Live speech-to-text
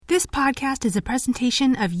This podcast is a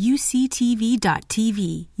presentation of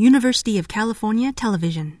UCTV.tv, University of California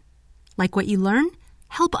Television. Like what you learn?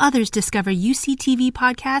 Help others discover UCTV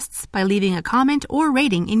podcasts by leaving a comment or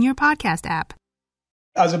rating in your podcast app.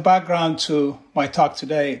 As a background to my talk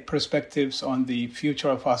today, Perspectives on the Future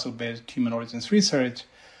of Fossil-Based Human Origins Research,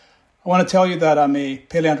 I want to tell you that I'm a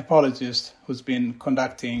paleoanthropologist who's been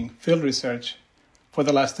conducting field research for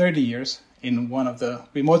the last 30 years in one of the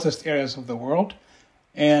remotest areas of the world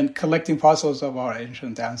and collecting fossils of our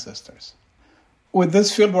ancient ancestors. With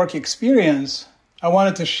this fieldwork experience, I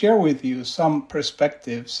wanted to share with you some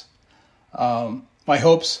perspectives, my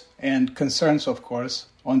hopes and concerns, of course,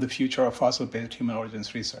 on the future of fossil-based human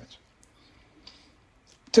origins research.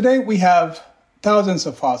 Today, we have thousands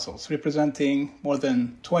of fossils representing more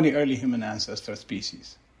than 20 early human ancestor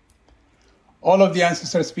species. All of the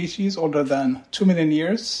ancestor species older than 2 million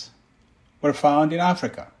years were found in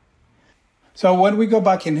Africa. So when we go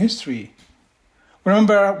back in history,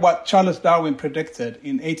 remember what Charles Darwin predicted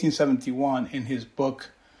in 1871 in his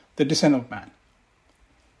book, The Descent of Man,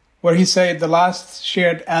 where he said the last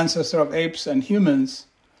shared ancestor of apes and humans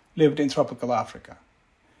lived in tropical Africa.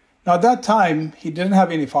 Now, at that time, he didn't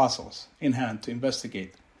have any fossils in hand to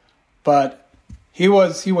investigate, but he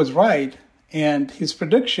was right, and his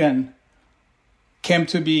prediction came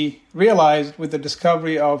to be realized with the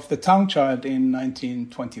discovery of the tongue child in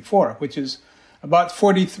 1924, which is about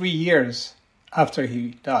 43 years after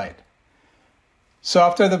he died. So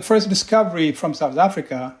after the first discovery from South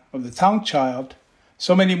Africa of the tongue child,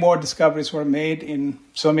 so many more discoveries were made in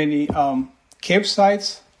so many cave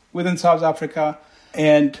sites within South Africa,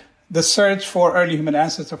 and the search for early human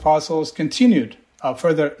ancestor fossils continued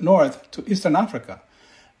further north to Eastern Africa.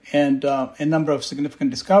 And a number of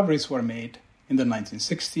significant discoveries were made in the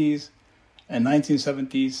 1960s and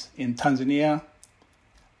 1970s in Tanzania,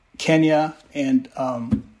 Kenya, and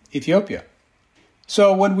Ethiopia.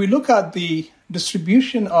 So when we look at the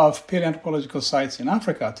distribution of paleoanthropological sites in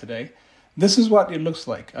Africa today, this is what it looks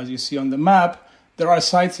like. As you see on the map, there are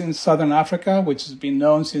sites in southern Africa, which has been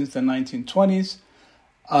known since the 1920s.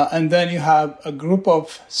 And then you have a group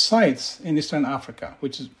of sites in Eastern Africa,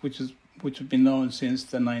 which have been known since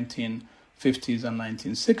the 1950s and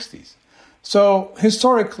 1960s. So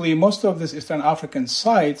historically, most of these Eastern African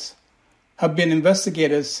sites have been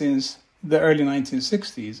investigated since the early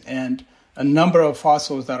 1960s, and a number of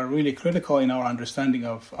fossils that are really critical in our understanding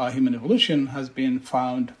of human evolution has been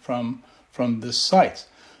found from these sites.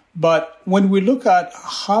 But when we look at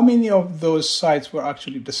how many of those sites were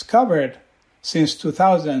actually discovered since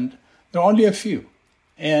 2000, there are only a few.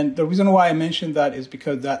 And the reason why I mentioned that is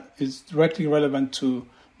because that is directly relevant to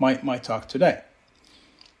my talk today.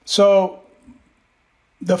 So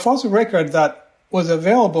the fossil record that was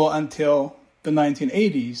available until the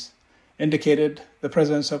 1980s indicated the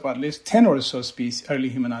presence of at least 10 or so species, early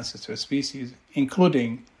human ancestor species,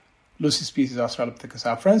 including Lucy species Australopithecus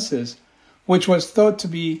afarensis, which was thought to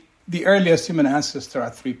be the earliest human ancestor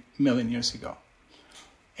at 3 million years ago.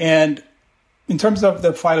 And in terms of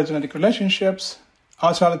the phylogenetic relationships,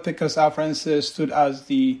 Australopithecus afarensis stood as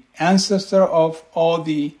the ancestor of all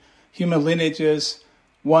the human lineages,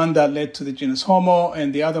 one that led to the genus Homo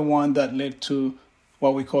and the other one that led to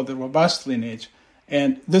what we call the robust lineage.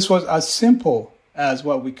 And this was as simple as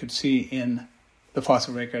what we could see in the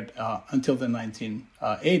fossil record until the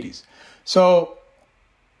 1980s. So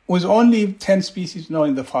with only 10 species known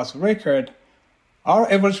in the fossil record, our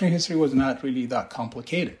evolutionary history was not really that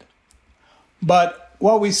complicated. But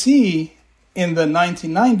what we see in the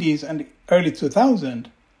 1990s and early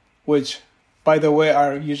 2000s, which, by the way,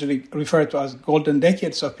 are usually referred to as golden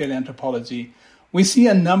decades of paleoanthropology, we see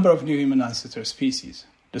a number of new human ancestor species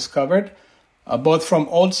discovered, both from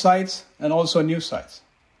old sites and also new sites,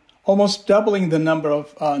 almost doubling the number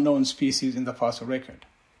of known species in the fossil record.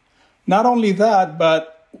 Not only that,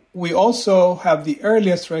 but we also have the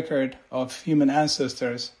earliest record of human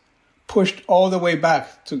ancestors pushed all the way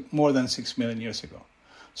back to more than 6 million years ago.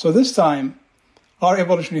 So this time, our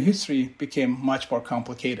evolutionary history became much more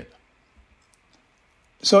complicated.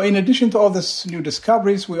 So in addition to all these new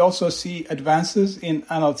discoveries, we also see advances in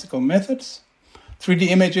analytical methods. 3D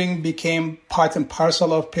imaging became part and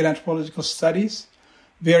parcel of paleoanthropological studies.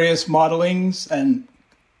 Various modelings and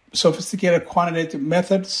sophisticated quantitative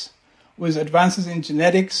methods with advances in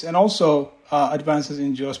genetics and also advances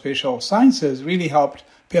in geospatial sciences really helped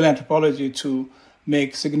paleoanthropology to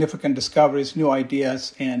make significant discoveries, new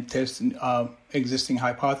ideas, and test existing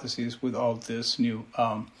hypotheses with all these new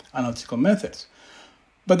analytical methods.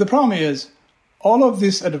 But the problem is, all of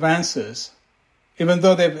these advances, even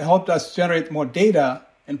though they've helped us generate more data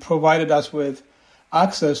and provided us with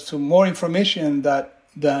access to more information that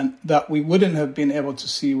that we wouldn't have been able to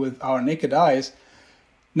see with our naked eyes,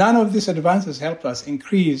 none of these advances helped us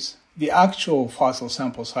increase the actual fossil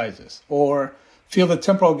sample sizes or fill the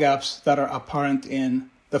temporal gaps that are apparent in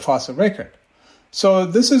the fossil record. So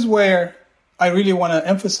this is where I really want to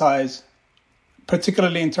emphasize,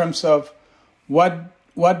 particularly in terms of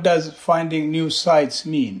what does finding new sites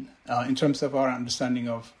mean in terms of our understanding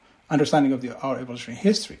of our evolutionary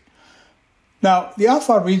history. Now, the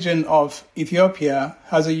Afar region of Ethiopia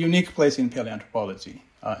has a unique place in paleoanthropology.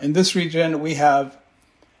 In this region, we have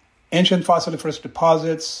ancient fossiliferous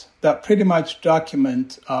deposits that pretty much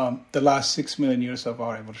document the last 6 million years of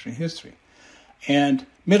our evolutionary history. And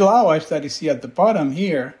Middle Awash that you see at the bottom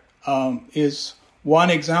here is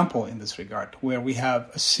one example in this regard, where we have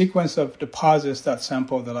a sequence of deposits that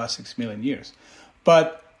sample the last 6 million years.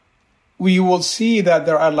 But we will see that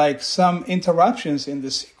there are like some interruptions in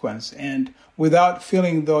the sequence, and without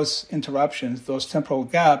filling those interruptions, those temporal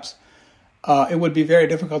gaps, it would be very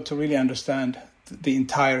difficult to really understand the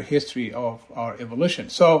entire history of our evolution.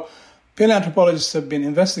 So paleoanthropologists have been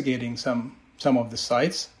investigating some of the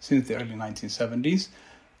sites since the early 1970s,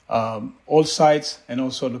 old sites and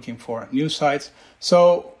also looking for new sites.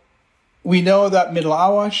 So we know that Middle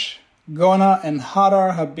Awash, Gona, and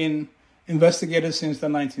Harar have been investigated since the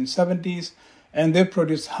 1970s, and they've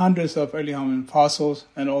produced hundreds of early hominin fossils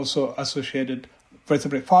and also associated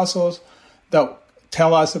vertebrate fossils that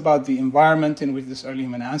tell us about the environment in which these early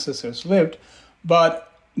human ancestors lived.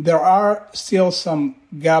 But there are still some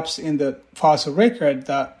gaps in the fossil record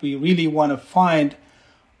that we really want to find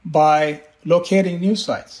by locating new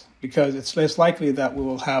sites, because it's less likely that we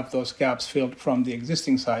will have those gaps filled from the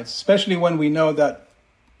existing sites, especially when we know that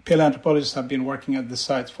paleoanthropologists have been working at the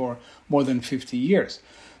sites for more than 50 years.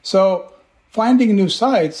 So finding new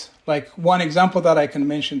sites, like one example that I can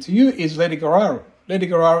mention to you is Ledi Geraru. Ledi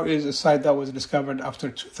Geraru is a site that was discovered after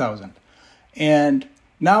 2000. And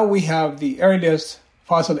now we have the earliest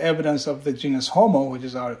fossil evidence of the genus Homo, which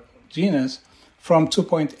is our genus, from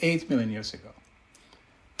 2.8 million years ago.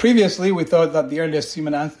 Previously, we thought that the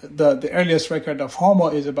earliest record of Homo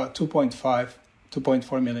is about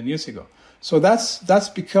 2.4 million years ago. So that's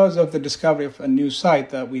because of the discovery of a new site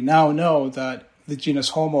that we now know that the genus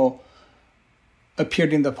Homo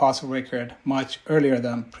appeared in the fossil record much earlier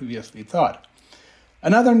than previously thought.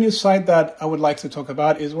 Another new site that I would like to talk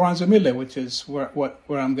about is Woranzo-Mille, which is where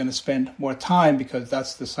I'm going to spend more time, because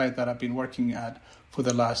that's the site that I've been working at for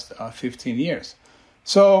the last 15 years.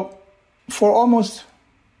 So for almost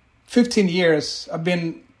 15 years, I've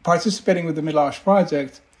been participating with the Middle Awash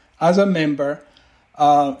Project as a member,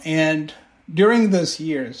 and during those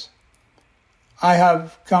years, I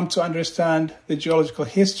have come to understand the geological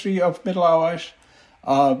history of Middle Awash,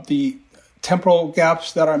 the temporal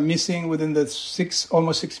gaps that are missing within the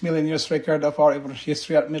almost 6 million years record of our evolutionary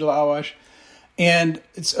history at Middle Awash. And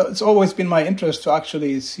it's always been my interest to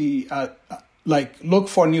actually see, look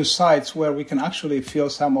for new sites where we can actually fill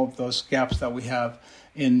some of those gaps that we have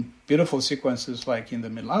in beautiful sequences like in the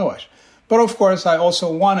Middle Awash. But of course, I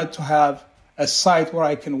also wanted to have a site where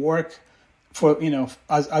I can work for,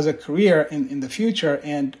 as a career in the future.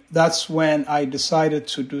 And that's when I decided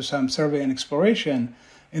to do some survey and exploration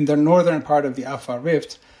in the northern part of the Afar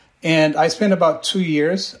Rift. And I spent about 2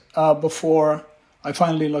 years before I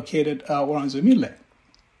finally located Woranzo-Mille.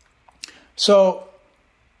 So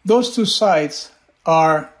those two sites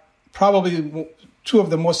are probably two of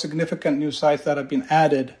the most significant new sites that have been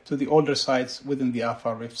added to the older sites within the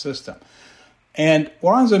Afar Rift system. And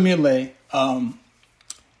Woranzo-Mille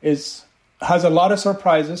has a lot of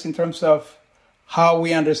surprises in terms of how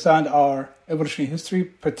we understand our evolutionary history,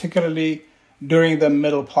 particularly during the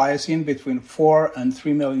Middle Pliocene between 4 and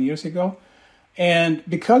 3 million years ago. And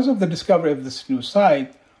because of the discovery of this new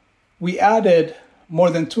site, we added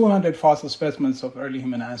more than 200 fossil specimens of early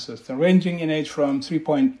human ancestors, ranging in age from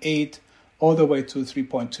 3.8 all the way to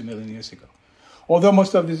 3.2 million years ago. Although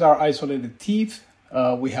most of these are isolated teeth,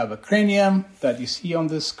 we have a cranium that you see on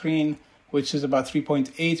this screen, which is about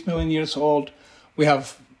 3.8 million years old. We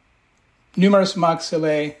have numerous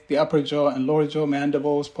maxillae, the upper jaw and lower jaw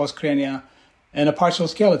mandibles, postcrania, and a partial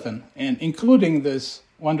skeleton, and including this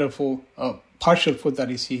wonderful partial foot that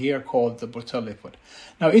you see here called the Burtele foot.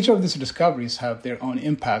 Now, each of these discoveries have their own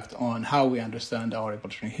impact on how we understand our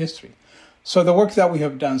evolutionary history. So the work that we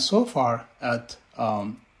have done so far at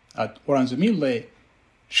Woranzo-Mille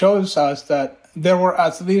shows us that there were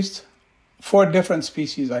at least 4 different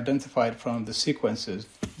species identified from the sequences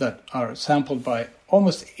that are sampled by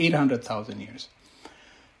almost 800,000 years.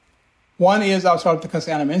 One is Australopithecus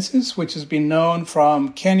anamensis, which has been known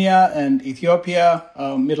from Kenya and Ethiopia,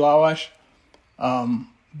 Middle Awash,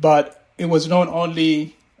 but it was known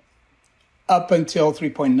only up until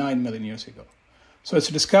 3.9 million years ago. So its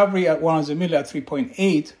discovery at Woranzoomila at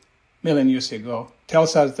 3.8 million years ago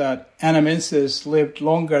tells us that Anamensis lived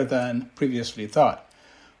longer than previously thought.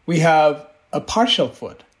 We have a partial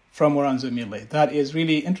foot from Woranzoomila that is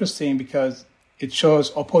really interesting because it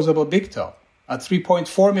shows opposable big toe at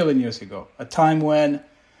 3.4 million years ago, a time when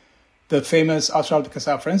the famous Australopithecus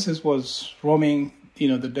afarensis was roaming,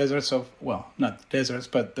 the deserts of, well, not deserts,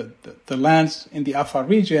 but the lands in the Afar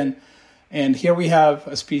region. And here we have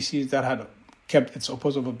a species that had kept its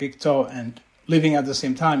opposable big toe and living at the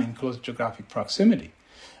same time in close geographic proximity.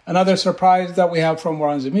 Another surprise that we have from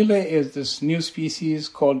Woranzoomila is this new species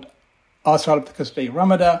called Australopithecus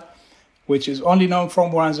deiramida, which is only known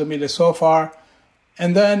from Woranzoomila so far.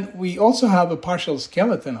 And then we also have a partial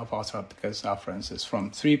skeleton of Australopithecus afarensis from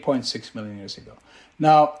 3.6 million years ago.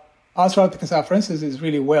 Now, Australopithecus afarensis is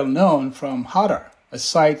really well known from Hadar, a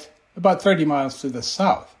site about 30 miles to the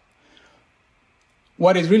south.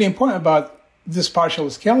 What is really important about this partial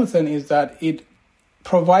skeleton is that it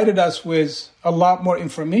provided us with a lot more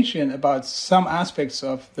information about some aspects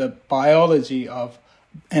of the biology of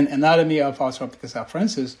and anatomy of Australopithecus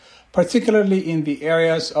afarensis, particularly in the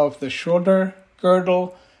areas of the shoulder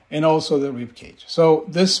girdle and also the rib cage. So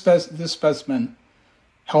this specimen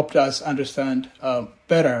helped us understand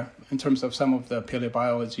better in terms of some of the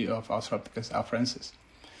paleobiology of Australopithecus afarensis.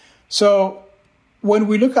 So when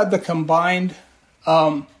we look at the combined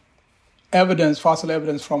fossil evidence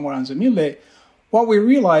from Woranzoomila, what we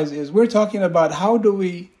realize is we're talking about how do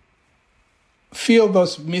we fill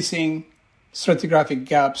those missing stratigraphic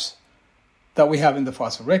gaps that we have in the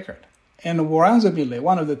fossil record. And Woranzoomila,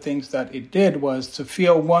 one of the things that it did was to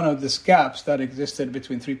fill one of these gaps that existed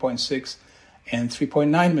between 3.6 and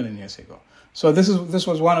 3.9 million years ago. So this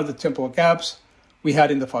was one of the temporal gaps we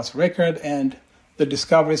had in the fossil record, and the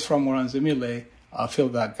discoveries from Woranzoomila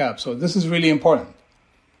filled that gap. So this is really important.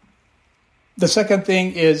 The second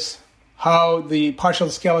thing is how the partial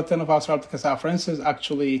skeleton of Australopithecus afarensis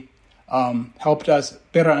actually helped us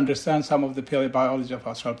better understand some of the paleobiology of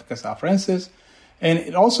Australopithecus afarensis. And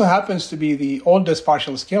it also happens to be the oldest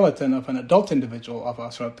partial skeleton of an adult individual of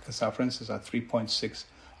Australopithecus afarensis at 3.6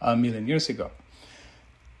 million years ago.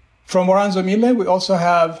 From Woranzoomila, we also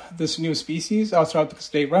have this new species,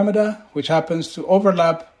 Australopithecus deiramida, which happens to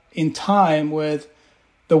overlap in time with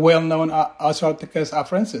the well-known Australopithecus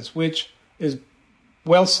afarensis, which is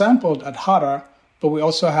well sampled at Hadar, but we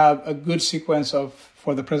also have a good sequence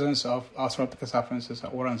for the presence of Australopithecus afarensis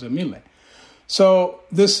at Woranzoomila. So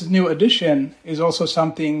this new addition is also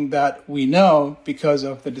something that we know because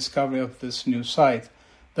of the discovery of this new site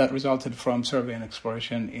that resulted from survey and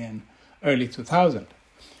exploration in early 2000.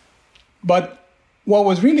 But what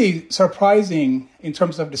was really surprising in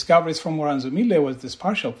terms of discoveries from Woranzoomila was this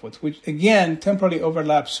partial foot, which again temporarily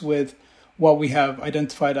overlaps with what we have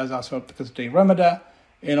identified as Australopithecus deiramida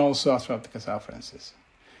and also Australopithecus afarensis.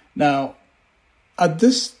 Now, at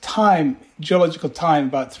this time, geological time,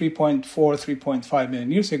 about 3.5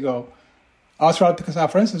 million years ago, Australopithecus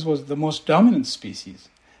afarensis was the most dominant species.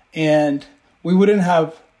 And we wouldn't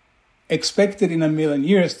have expected in a million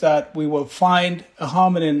years that we will find a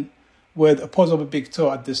hominin with opposable big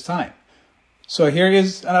toe at this time. So here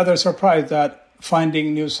is another surprise that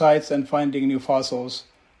finding new sites and finding new fossils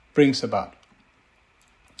brings about.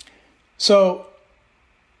 So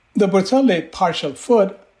the Bourtelle partial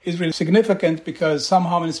foot is really significant because some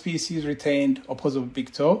hominin species retained opposable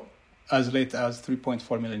big toe as late as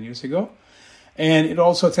 3.4 million years ago. And it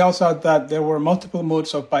also tells us that there were multiple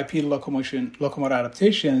modes of bipedal locomotor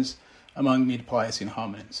adaptations among mid-Pliocene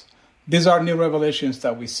hominins. These are new revelations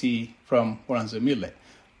that we see from Woranzoomila.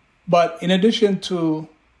 But in addition to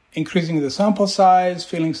increasing the sample size,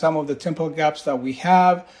 filling some of the temporal gaps that we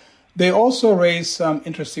have, they also raise some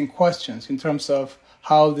interesting questions in terms of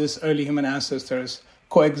how these early human ancestors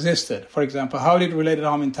coexisted. For example, how did related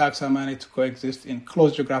hominin taxa manage to coexist in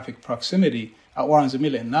close geographic proximity at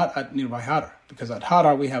Woranzoomila and not at nearby Hadar? Because at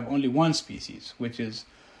Hadar we have only one species, which is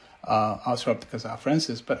Australopithecus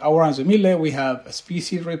afarensis. But at Woranzoomila we have a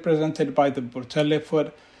species represented by the Bourtelle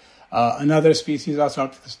foot, another species,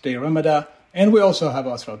 Australopithecus deiramida, and we also have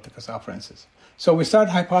Australopithecus afarensis. So we start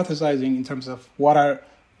hypothesizing in terms of what are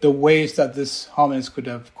the ways that these hominins could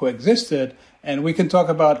have coexisted. And we can talk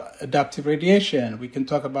about adaptive radiation. We can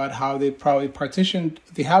talk about how they probably partitioned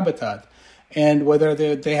the habitat and whether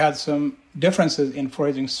they had some differences in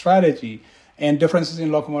foraging strategy and differences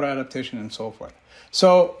in locomotor adaptation and so forth.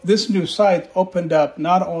 So this new site opened up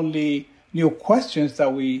not only new questions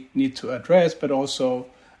that we need to address, but also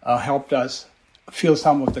helped us fill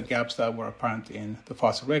some of the gaps that were apparent in the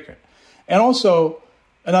fossil record. And also,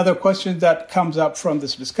 Another question that comes up from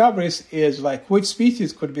these discoveries is like, which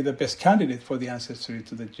species could be the best candidate for the ancestry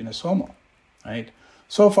to the genus Homo, right?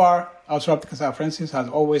 So far, Australopithecus afarensis has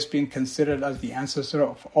always been considered as the ancestor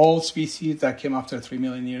of all species that came after 3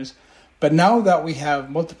 million years. But now that we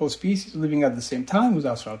have multiple species living at the same time with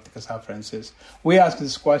Australopithecus afarensis, we ask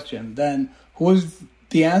this question, then who is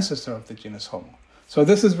the ancestor of the genus Homo? So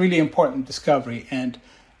this is really important discovery. And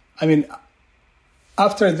I mean,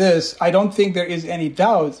 after this, I don't think there is any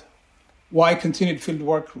doubt why continued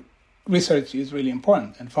fieldwork research is really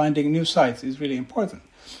important and finding new sites is really important.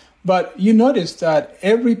 But you notice that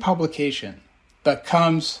every publication that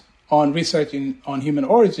comes on research on human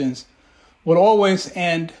origins will always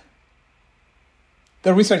end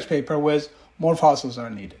the research paper with more fossils are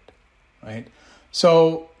needed, right?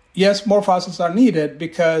 So yes, more fossils are needed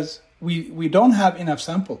because we don't have enough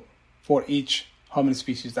sample for each hominid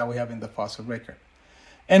species that we have in the fossil record.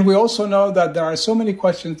 And we also know that there are so many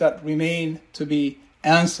questions that remain to be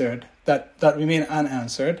answered, that remain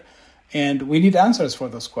unanswered, and we need answers for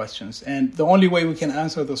those questions. And the only way we can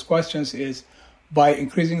answer those questions is by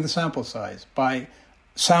increasing the sample size, by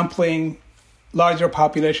sampling larger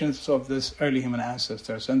populations of these early human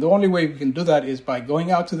ancestors. And the only way we can do that is by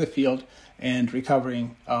going out to the field and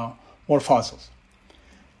recovering more fossils.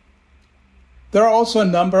 There are also a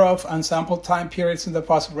number of unsampled time periods in the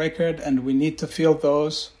fossil record, and we need to fill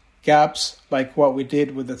those gaps, like what we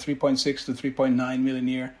did with the 3.6 to 3.9 million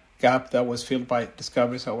year gap that was filled by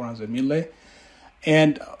discoveries at Ouranzimile.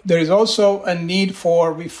 And there is also a need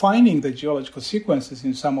for refining the geological sequences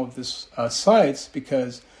in some of these sites,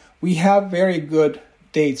 because we have very good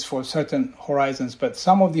dates for certain horizons, but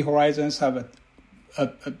some of the horizons have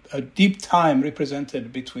a deep time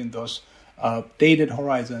represented between those dated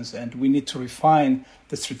horizons, and we need to refine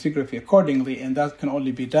the stratigraphy accordingly, and that can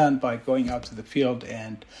only be done by going out to the field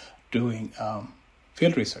and doing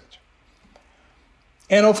field research.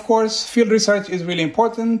 And of course, field research is really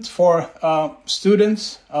important for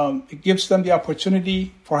students. It gives them the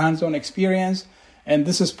opportunity for hands-on experience, and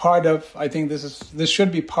this is part of, I think this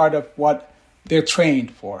should be part of what they're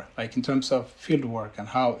trained for, like in terms of field work and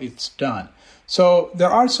how it's done. So there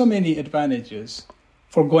are so many advantages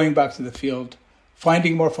for going back to the field,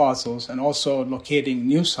 finding more fossils, and also locating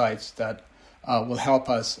new sites that will help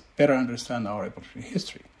us better understand our evolutionary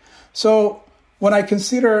history. So when I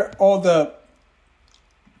consider all the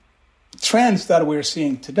trends that we're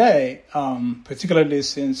seeing today, particularly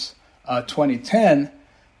since 2010,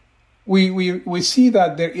 we see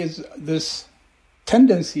that there is this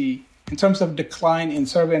tendency in terms of decline in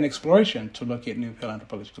survey and exploration to locate new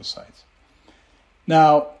paleoanthropological sites.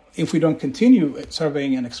 Now, if we don't continue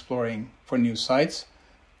surveying and exploring for new sites,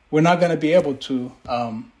 we're not going to be able to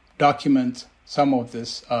document some of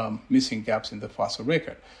these missing gaps in the fossil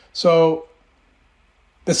record. So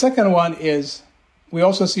the second one is we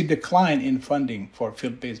also see decline in funding for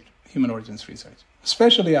field-based human origins research,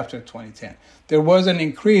 especially after 2010. There was an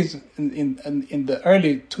increase in the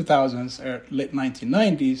early 2000s or late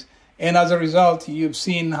 1990s, and as a result, you've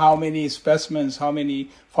seen how many specimens, how many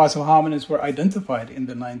fossil hominids were identified in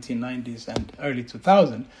the 1990s and early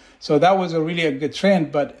 2000s. So that was really a good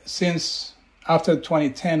trend, but since after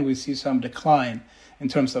 2010, we see some decline in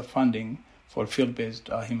terms of funding for field-based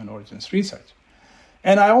human origins research.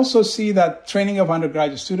 And I also see that training of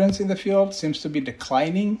undergraduate students in the field seems to be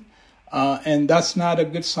declining, and that's not a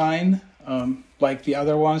good sign, like the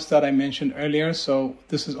other ones that I mentioned earlier. So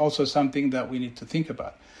this is also something that we need to think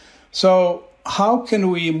about. So how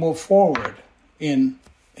can we move forward in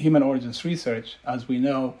human origins research? As we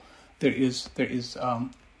know, there is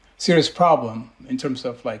serious problem in terms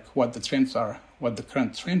of like what the trends are, what the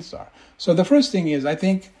current trends are. So the first thing is, I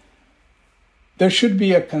think there should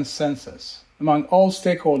be a consensus among all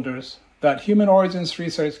stakeholders that human origins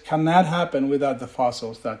research cannot happen without the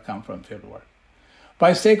fossils that come from fieldwork.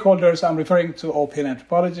 By stakeholders, I'm referring to all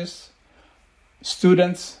paleoanthropologists,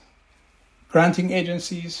 students, granting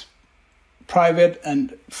agencies, private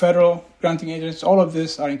and federal granting agencies. All of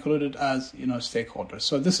this are included as stakeholders.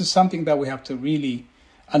 So this is something that we have to really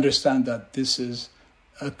understand, that this is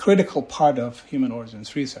a critical part of human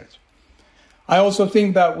origins research. I also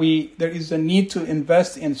think that there is a need to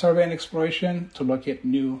invest in survey and exploration to locate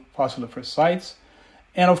new fossiliferous sites.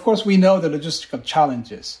 And of course, we know the logistical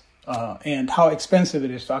challenges and how expensive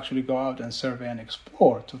it is to actually go out and survey and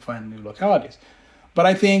explore to find new localities. But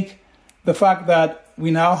I think the fact that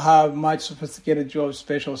we now have much sophisticated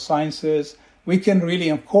geospatial sciences, we can really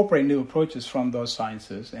incorporate new approaches from those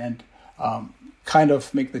sciences and kind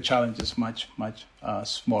of make the challenges much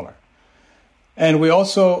smaller. And we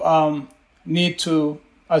also need to,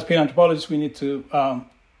 as paleoanthropologists, we need to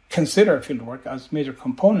consider fieldwork as a major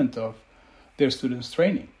component of their students'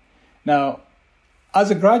 training. Now,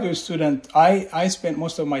 as a graduate student, I spent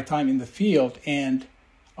most of my time in the field, and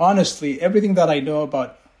honestly, everything that I know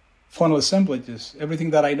about funnel assemblages,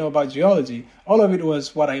 everything that I know about geology, all of it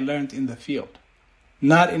was what I learned in the field,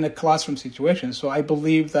 not in a classroom situation. So I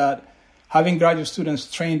believe that having graduate students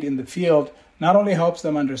trained in the field not only helps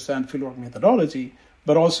them understand fieldwork methodology,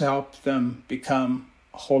 but also helps them become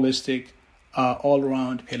holistic,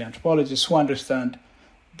 all-around paleoanthropologists who understand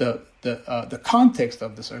the context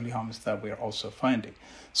of this early homicide that we are also finding.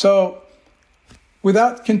 So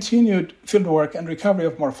without continued fieldwork and recovery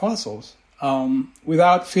of more fossils,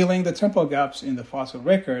 without filling the temporal gaps in the fossil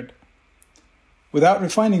record, without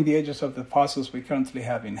refining the ages of the fossils we currently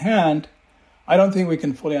have in hand, I don't think we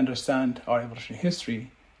can fully understand our evolutionary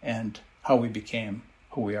history and how we became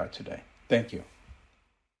who we are today. Thank you.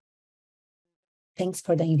 Thanks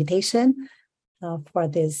for the invitation for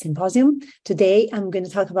this symposium. Today, I'm going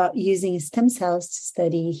to talk about using stem cells to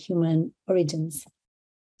study human origins.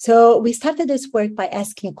 So we started this work by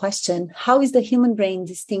asking a question: how is the human brain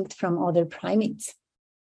distinct from other primates?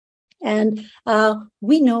 And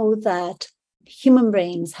we know that human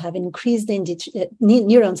brains have increased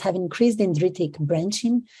neurons have increased dendritic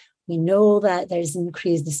branching. We know that there is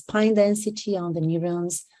increased spine density on the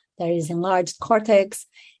neurons. There is enlarged cortex.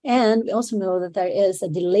 And we also know that there is a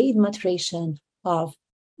delayed maturation of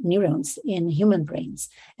neurons in human brains.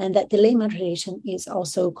 And that delayed maturation is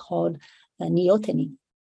also called neoteny.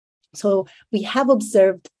 So we have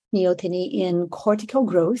observed neoteny in cortical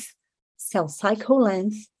growth, cell cycle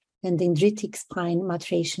length, and dendritic spine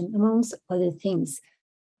maturation, amongst other things.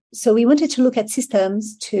 So we wanted to look at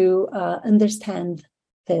systems to understand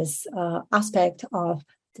this aspect of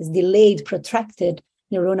this delayed, protracted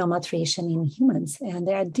neuronal maturation in humans. And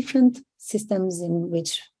there are different systems in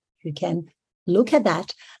which you can look at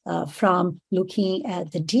that, from looking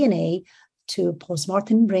at the DNA to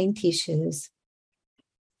postmortem brain tissues,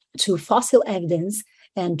 to fossil evidence,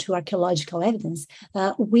 and to archaeological evidence.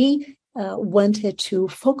 We wanted to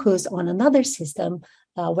focus on another system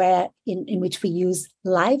where in which we use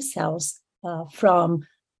live cells from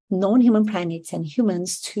non-human primates and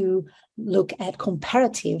humans to look at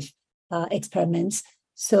comparative experiments,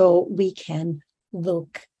 so we can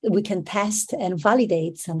test and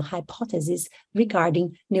validate some hypotheses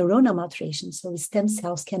regarding neuronal maturation. So stem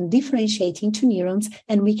cells can differentiate into neurons,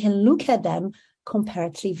 and we can look at them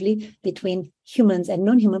comparatively between humans and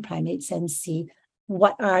non-human primates and see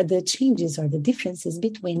what are the changes or the differences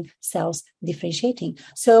between cells differentiating.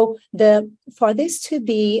 So for this to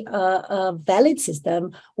be a valid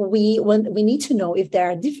system, we need to know if there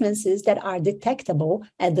are differences that are detectable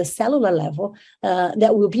at the cellular level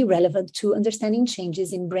that will be relevant to understanding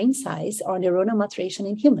changes in brain size or neuronal maturation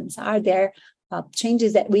in humans. Are there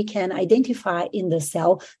changes that we can identify in the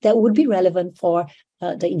cell that would be relevant for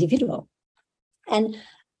the individual? And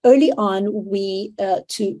early on, we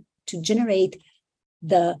to generate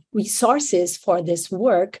the resources for this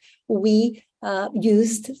work, we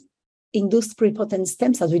used induced pluripotent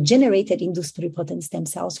stem cells. We generated induced pluripotent stem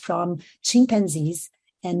cells from chimpanzees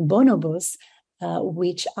and bonobos,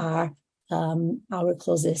 which are our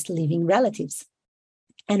closest living relatives.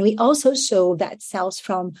 And we also show that cells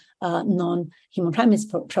from non-human primates,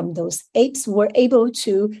 from those apes, were able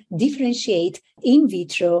to differentiate in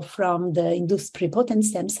vitro from the induced pluripotent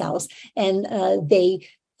stem cells, and they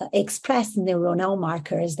expressed neuronal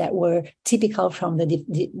markers that were typical from the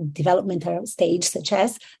developmental stage, such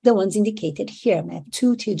as the ones indicated here,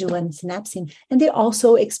 MAP2, TIG1, synapsin, and they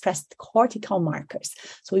also expressed cortical markers.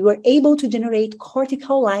 So we were able to generate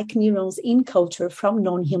cortical-like neurons in culture from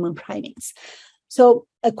non-human primates. So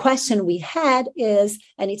a question we had is,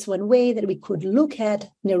 and it's one way that we could look at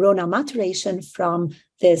neuronal maturation from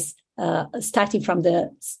this, starting from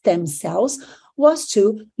the stem cells, was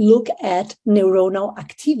to look at neuronal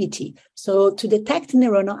activity. So to detect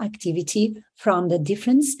neuronal activity from the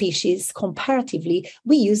different species comparatively,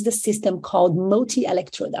 we used a system called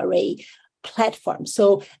multi-electrode array platform.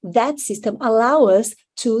 So that system allows us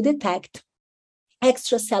to detect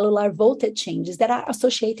extracellular voltage changes that are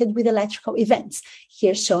associated with electrical events,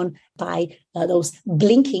 here shown by those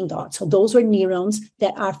blinking dots. So those were neurons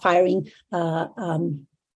that are firing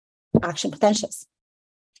action potentials.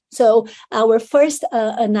 So our first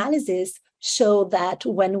analysis showed that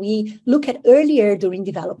when we look at earlier during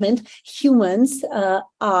development, humans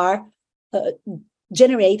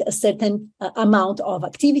generate a certain amount of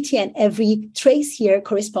activity, and every trace here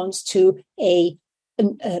corresponds to an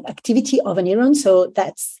activity of a neuron. So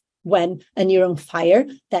that's when a neuron fire.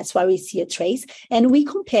 That's why we see a trace. And we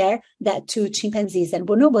compare that to chimpanzees and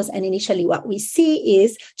bonobos. And initially what we see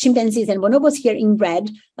is chimpanzees and bonobos here in red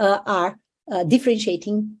are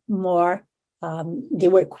differentiating more. They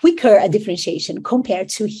were quicker at differentiation compared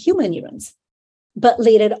to human neurons. But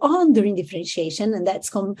later on during differentiation, and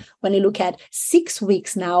that's when you look at 6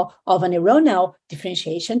 weeks now of a neuronal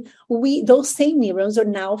differentiation, those same neurons are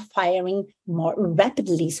now firing more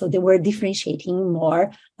rapidly. So they were differentiating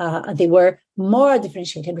more. They were more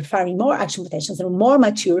differentiated, firing more action potentials and more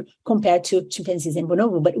mature compared to chimpanzees and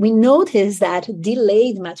bonobo. But we notice that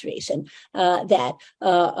delayed maturation that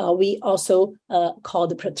we also call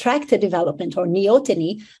the protracted development or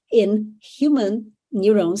neoteny in human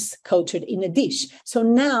neurons cultured in a dish. So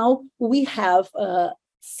now we have a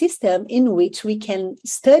system in which we can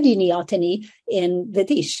study neoteny in the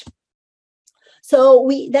dish. So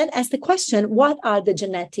we then ask the question, what are the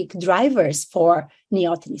genetic drivers for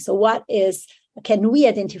neoteny? So can we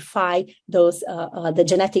identify those the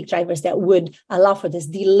genetic drivers that would allow for this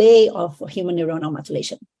delay of human neuronal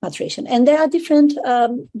maturation? And there are different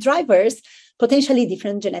drivers, potentially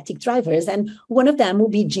different genetic drivers. And one of them will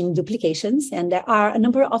be gene duplications. And there are a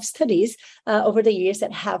number of studies over the years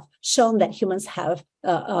that have shown that humans have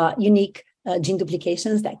unique gene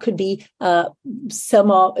duplications that could be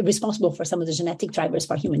responsible for some of the genetic drivers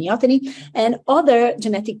for human neoteny, and other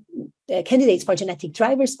genetic candidates for genetic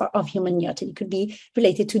drivers of human neoteny could be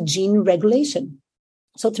related to gene regulation.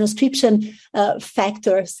 So transcription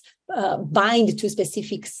factors bind to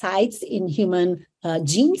specific sites in human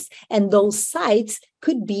genes, and those sites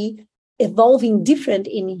could be evolving different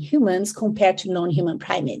in humans compared to non-human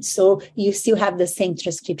primates. So you still have the same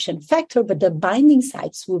transcription factor, but the binding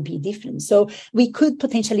sites will be different. So we could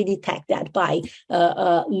potentially detect that by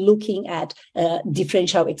looking at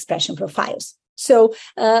differential expression profiles. So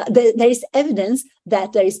there is evidence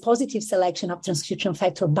that there is positive selection of transcription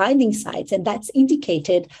factor binding sites, and that's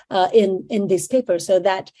indicated in this paper. So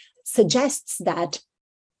that suggests that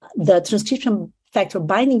the transcription factor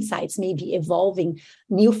binding sites may be evolving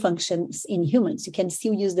new functions in humans. You can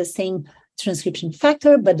still use the same transcription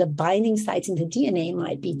factor, but the binding sites in the DNA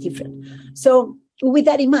might be different. So with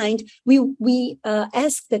that in mind, we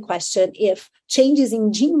ask the question if changes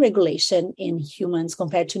in gene regulation in humans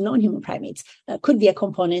compared to non-human primates could be a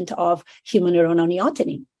component of human neuronal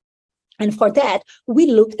neoteny. And for that, we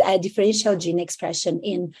looked at differential gene expression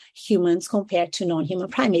in humans compared to non-human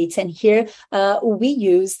primates. And here we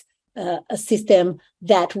used a system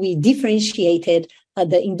that we differentiated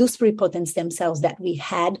the induced pluripotent stem cells that we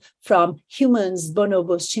had from humans,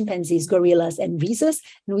 bonobos, chimpanzees, gorillas, and rhesus.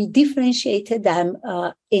 And we differentiated them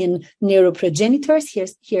in neuroprogenitors,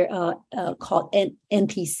 here called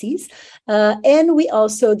NPCs. And we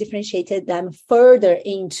also differentiated them further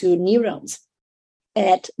into neurons.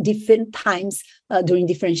 At different times during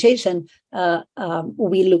differentiation,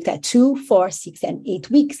 we looked at 2, 4, 6, and 8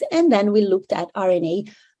 weeks. And then we looked at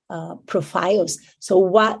RNA profiles. So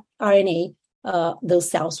what RNA those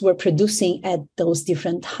cells were producing at those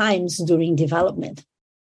different times during development.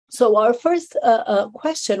 So our first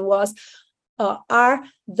question was, are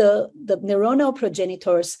the neuronal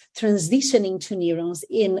progenitors transitioning to neurons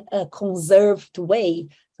in a conserved way?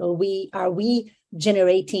 So are we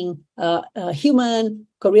generating human,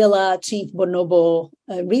 gorilla, chimp, bonobo,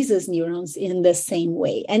 rhesus neurons in the same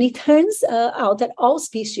way? And it turns out that all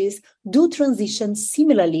species do transition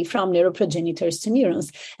similarly from neuroprogenitors to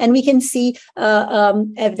neurons. And we can see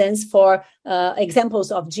evidence for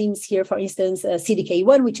examples of genes here, for instance,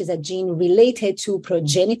 CDK1, which is a gene related to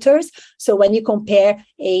progenitors. So when you compare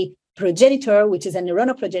a progenitor, which is a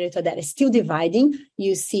neuronal progenitor that is still dividing,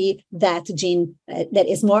 you see that gene that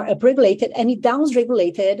is more upregulated, and it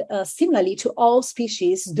downregulated similarly to all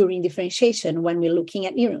species during differentiation when we're looking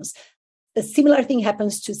at neurons. A similar thing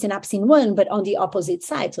happens to synapsin 1, but on the opposite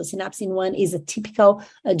side. So synapsin 1 is a typical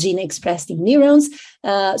gene expressed in neurons.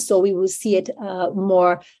 So we will see it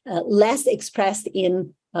less expressed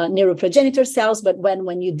in neuroprogenitor cells, but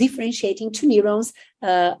when you differentiate into neurons,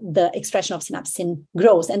 the expression of synapsin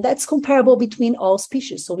grows. And that's comparable between all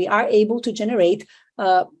species. So we are able to generate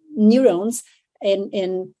neurons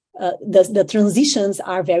in the transitions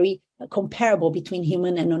are very comparable between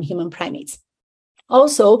human and non-human primates.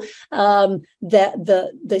 Also,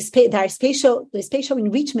 the spatial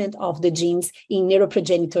enrichment of the genes in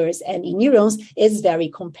neuroprogenitors and in neurons is very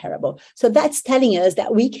comparable. So that's telling us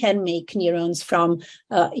that we can make neurons from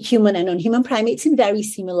human and non-human primates in very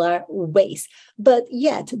similar ways. But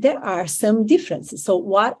yet there are some differences. So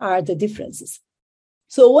what are the differences?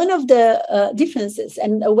 So one of the differences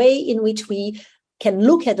and a way in which we can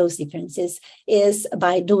look at those differences is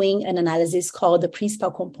by doing an analysis called the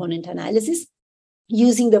principal component analysis,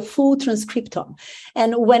 using the full transcriptome.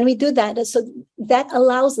 And when we do that, so that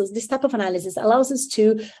allows us, this type of analysis allows us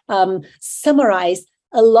to summarize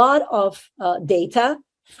a lot of data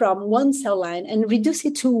from one cell line and reduce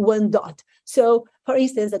it to one dot. So, for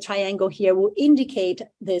instance, the triangle here will indicate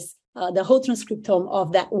this, the whole transcriptome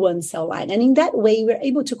of that one cell line. And in that way, we're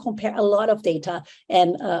able to compare a lot of data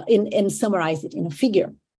and summarize it in a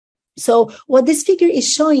figure. So what this figure is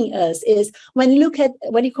showing us is when you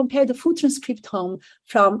compare the full transcriptome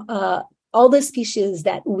from all the species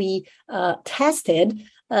that we tested,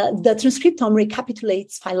 the transcriptome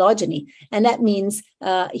recapitulates phylogeny. And that means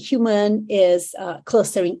human is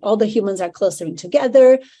clustering, all the humans are clustering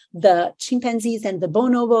together, the chimpanzees and the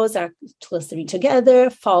bonobos are clustering together,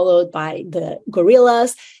 followed by the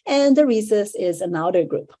gorillas, and the rhesus is an outer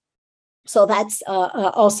group. So that's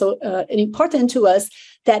also important to us.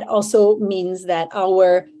 That also means that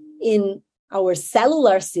our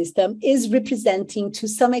cellular system is representing to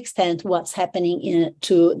some extent what's happening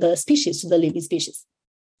to the species, to the living species.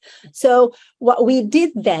 So what we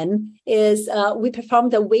did then is we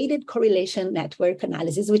performed a weighted correlation network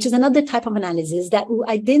analysis, which is another type of analysis that will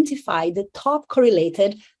identify the top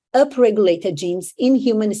correlated upregulated genes in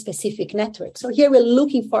human-specific networks. So here we're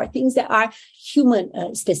looking for things that are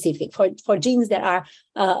human-specific, for genes that are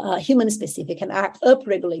human-specific and are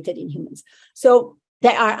upregulated in humans. So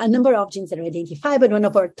there are a number of genes that are identified, but one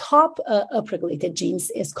of our top upregulated genes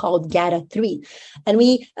is called GATA3. And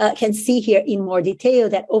we can see here in more detail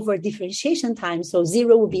that over differentiation time, so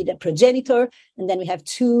 0 will be the progenitor, and then we have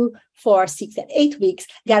 2, 4, 6, and 8 weeks.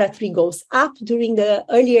 GATA3 goes up during the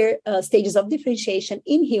earlier stages of differentiation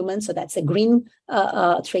in humans, so that's a green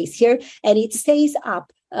trace here, and it stays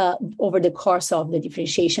up over the course of the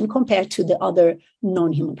differentiation compared to the other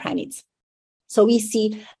non-human primates. So we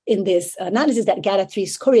see in this analysis that GATA3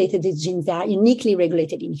 is correlated with genes that are uniquely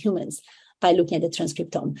regulated in humans by looking at the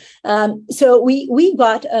transcriptome. So we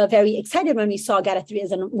got very excited when we saw GATA3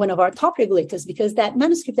 as one of our top regulators, because that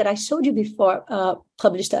manuscript that I showed you before,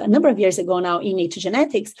 published a number of years ago now in Nature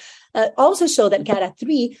Genetics, also showed that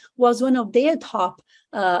GATA3 was one of their top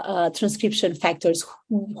transcription factors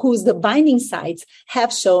whose the binding sites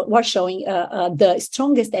were showing the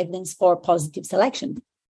strongest evidence for positive selection.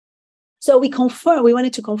 So we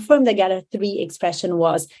wanted to confirm that GATA3 expression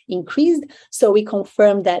was increased. So we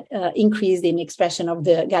confirmed that increase in expression of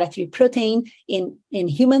the GATA3 protein in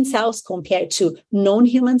human cells compared to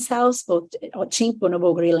non-human cells, both chimp,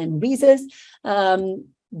 bonobo, gorilla, and rhesus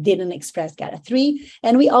didn't express GATA3.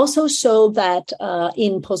 And we also showed that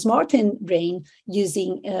in postmortem brain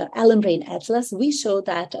using Allen Brain Atlas, we showed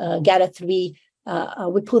that GATA3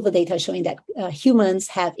 we pulled the data showing that humans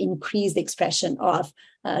have increased expression of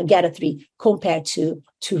GATA3 compared to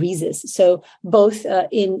rhesus. So both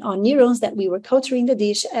on neurons that we were culturing the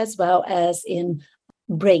dish, as well as in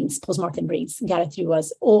brains, postmortem brains, GATA3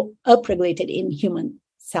 was all upregulated in human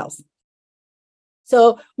cells.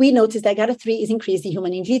 So we noticed that GATA3 is increased in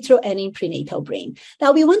human in vitro and in prenatal brain.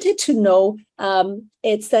 Now we wanted to know, so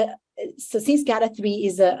since GATA3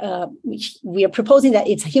 is we are proposing that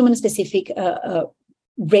it's a human-specific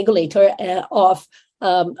regulator of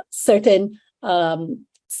certain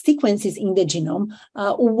sequences in the genome.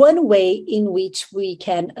 One way in which we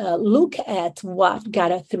can look at what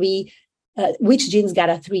GATA3, which genes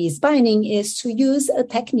GATA3 is binding, is to use a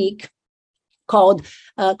technique called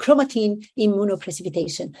chromatin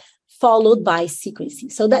immunoprecipitation, followed by sequencing.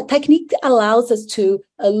 So that technique allows us to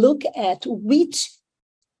look at which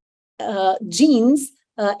genes,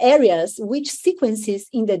 areas, which sequences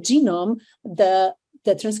in the genome, the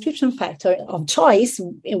transcription factor of choice,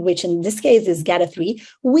 which in this case is GATA3,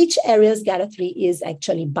 which areas GATA3 is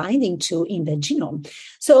actually binding to in the genome.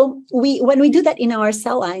 So when we do that in our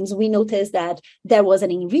cell lines, we notice that there was an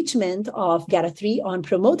enrichment of GATA3 on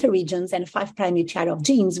promoter regions and 5' UTR of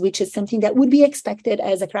genes, which is something that would be expected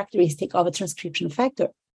as a characteristic of a transcription factor.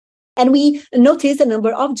 And we noticed a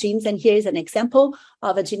number of genes, and here is an example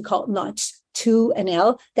of a gene called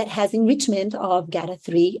Notch2NL that has enrichment of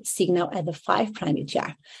GATA3 signal at the 5'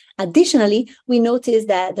 UTR. Additionally, we noticed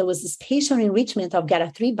that there was a spatial enrichment of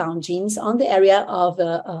GATA3 bound genes on the area of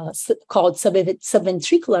called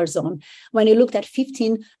subventricular zone when you looked at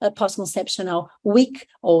 15 post-conceptional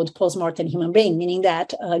week-old postmortem human brain, meaning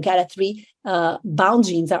that GATA3 bound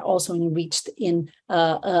genes are also enriched in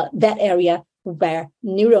that area where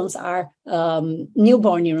newborn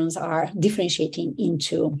neurons are differentiating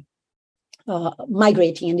into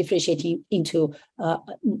migrating and differentiating into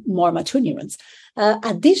more mature neurons.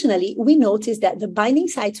 Additionally, we noticed that the binding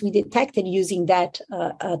sites we detected using that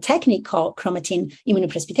technique called chromatin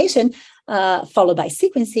immunoprecipitation, followed by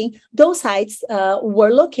sequencing, those sites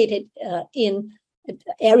were located in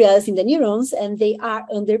areas in the neurons, and they are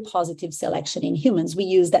under positive selection in humans. We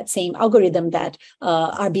use that same algorithm that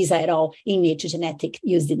Arbiza et al. In Nature Genetic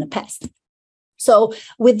used in the past. So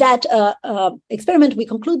with that experiment, we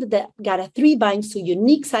concluded that GATA3 binds to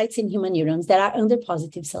unique sites in human neurons that are under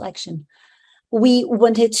positive selection. We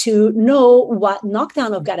wanted to know what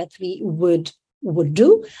knockdown of GATA3 would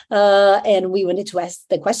do, and we wanted to ask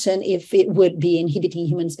the question if it would be inhibiting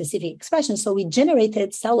human-specific expression. So we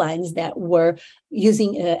generated cell lines that were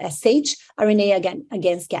using SH RNA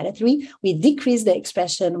against GATA3. We decreased the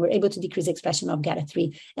expression, we're able to decrease the expression of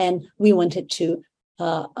GATA3, and we wanted to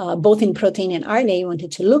both in protein and RNA, we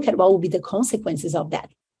wanted to look at what would be the consequences of that.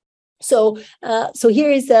 So here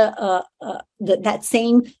is that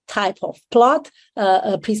same type of plot,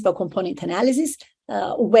 principal component analysis,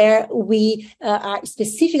 where we are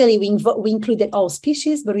specifically, we included all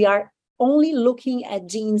species, but we are only looking at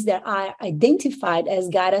genes that are identified as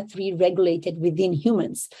GATA3 regulated within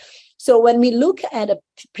humans. So when we look at a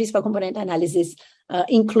principal component analysis,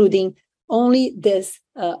 including only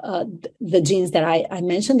the genes that I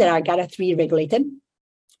mentioned that are GATA3 regulated,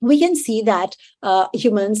 we can see that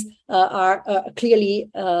humans are clearly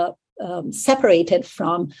separated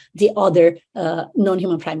from the other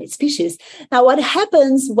non-human primate species. Now, what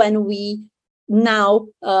happens when we now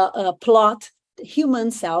plot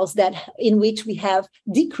human cells in which we have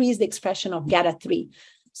decreased expression of GATA3?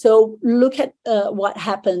 So look at what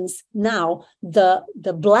happens now. The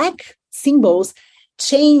black symbols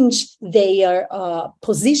change their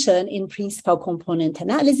position in principal component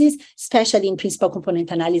analysis, especially in principal component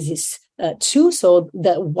analysis 2, so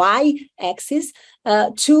the y-axis,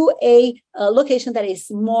 to a location that is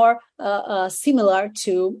more similar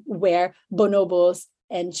to where bonobos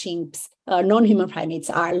and chimps, non-human primates,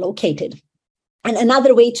 are located. And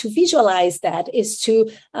another way to visualize that is to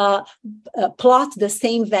plot the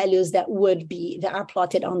same values that are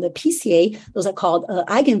plotted on the PCA. Those are called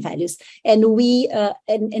eigenvalues, and we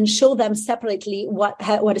and show them separately what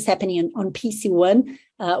is happening on PC1,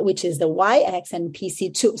 which is the y-axis, and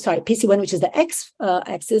PC1, which is the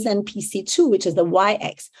x-axis, and PC2, which is the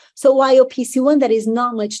y-axis. So while PC1, there is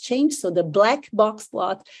not much change. So the black box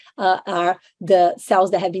plot are the cells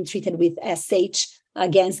that have been treated with SH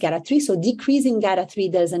against GATA3. So decreasing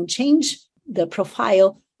GATA3 doesn't change the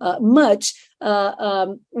profile much.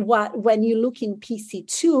 When you look in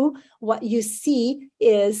PC2, what you see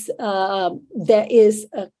is there is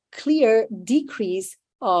a clear decrease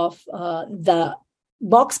of the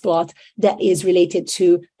box plot that is related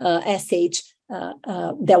to SH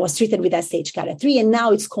that was treated with SH GATA3, and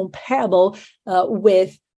now it's comparable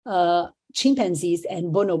with chimpanzees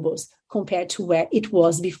and bonobos compared to where it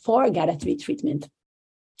was before GATA3 treatment.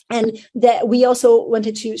 And that we also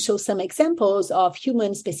wanted to show some examples of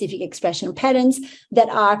human-specific expression patterns that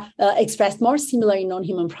are expressed more similar in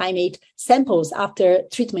non-human primate samples after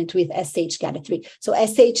treatment with SH GATA3. So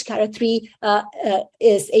SH GATA3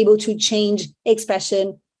 is able to change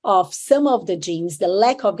expression of some of the genes. The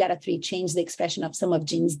lack of GATA3 changed the expression of some of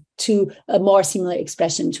genes to a more similar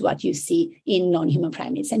expression to what you see in non-human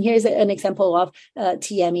primates. And here's an example of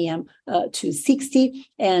TMEM260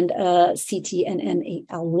 and CT and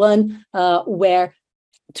NAL1, where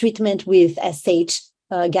treatment with SH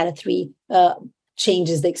GATA3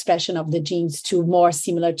 changes the expression of the genes to more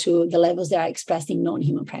similar to the levels that are expressed in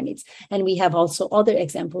non-human primates. And we have also other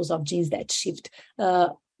examples of genes that shift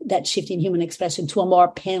in human expression to a more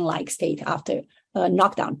pen-like state after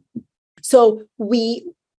knockdown. So with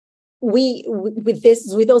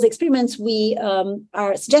those experiments, we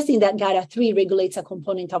are suggesting that GATA3 regulates a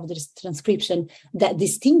component of the transcription that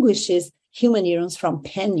distinguishes human neurons from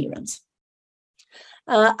pen neurons.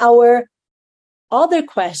 Our other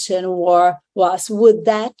question was would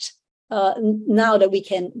that now that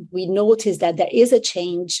we notice that there is a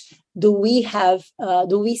change, do we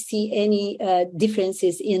see any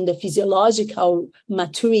differences in the physiological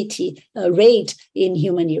maturity rate in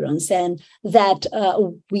human neurons? And that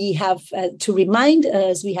we have to remind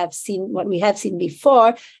us, what we have seen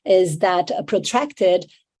before is that a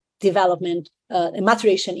protracted development,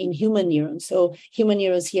 maturation in human neurons. So human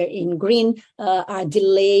neurons here in green are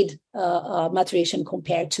delayed maturation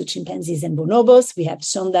compared to chimpanzees and bonobos. We have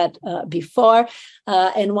shown that before.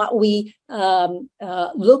 And what we're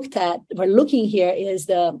looking here is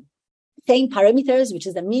the same parameters, which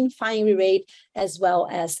is the mean firing rate, as well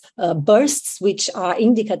as bursts, which are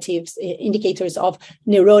indicators of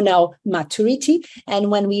neuronal maturity.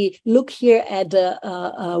 And when we look here at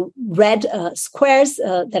the red squares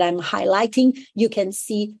that I'm highlighting, you can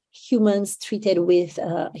see human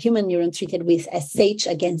neurons treated with SH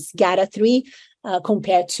against GATA3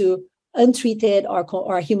 compared to untreated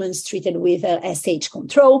or humans treated with SH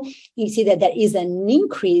control. You see that there is an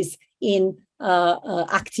increase in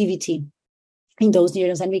activity in those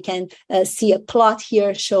neurons, and we can see a plot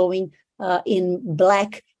here showing in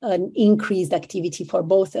black an increased activity for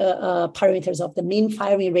both parameters of the mean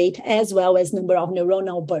firing rate as well as number of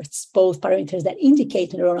neuronal bursts, both parameters that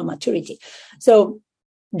indicate neuronal maturity. So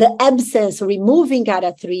the absence, removing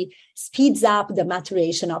GATA3, speeds up the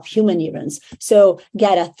maturation of human neurons. So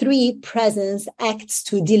GATA3 presence acts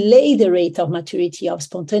to delay the rate of maturity of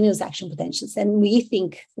spontaneous action potentials. And we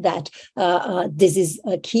think that this is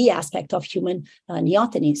a key aspect of human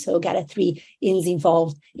neoteny. So GATA3 is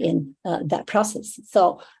involved in that process.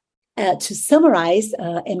 So to summarize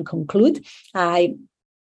and conclude, I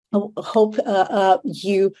hope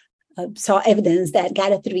you saw evidence that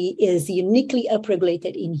GATA3 is uniquely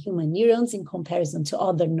upregulated in human neurons in comparison to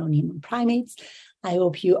other non-human primates. I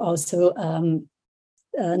hope you also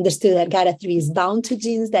understood that GATA3 is bound to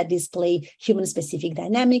genes that display human-specific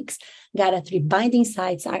dynamics. GATA3 binding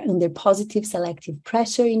sites are under positive selective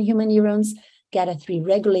pressure in human neurons. GATA3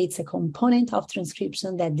 regulates a component of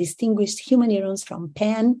transcription that distinguished human neurons from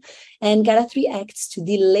PAN, and GATA3 acts to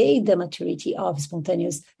delay the maturity of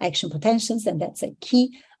spontaneous action potentials, and that's a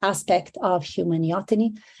key aspect of human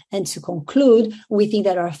neoteny. And to conclude, we think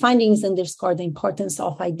that our findings underscore the importance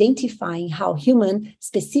of identifying how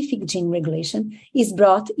human-specific gene regulation is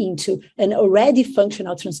brought into an already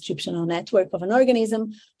functional transcriptional network of an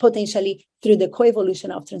organism, potentially through the coevolution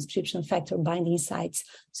of transcription factor binding sites.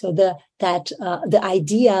 So the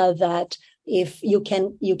idea that if you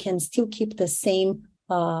can still keep the same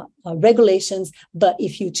regulations, but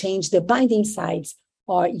if you change the binding sites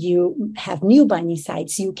or you have new binding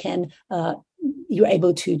sites, you're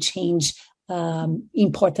able to change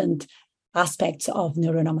important aspects of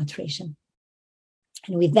neuronal maturation.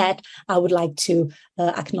 And with that, I would like to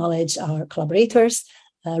acknowledge our collaborators,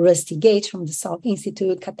 Rusty Gage from the Salk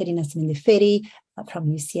Institute, Caterina Semendeferi from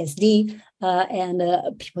UCSD, and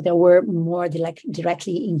people that were more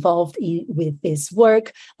directly involved with this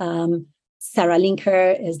work. Sarah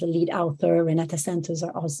Linker is the lead author. Renata Santos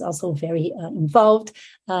are also very involved.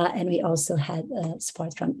 And we also had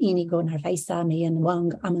support from Inigo Narvaisa, Mayan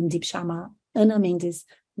Wang, Amandeep Sharma, Anna Mendes,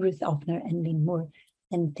 Ruth Offner, and Lynn Moore.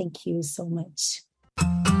 And thank you so much.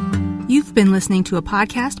 You've been listening to a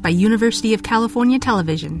podcast by University of California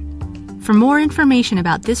Television. For more information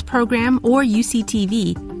about this program or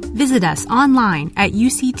UCTV, visit us online at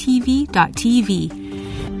uctv.tv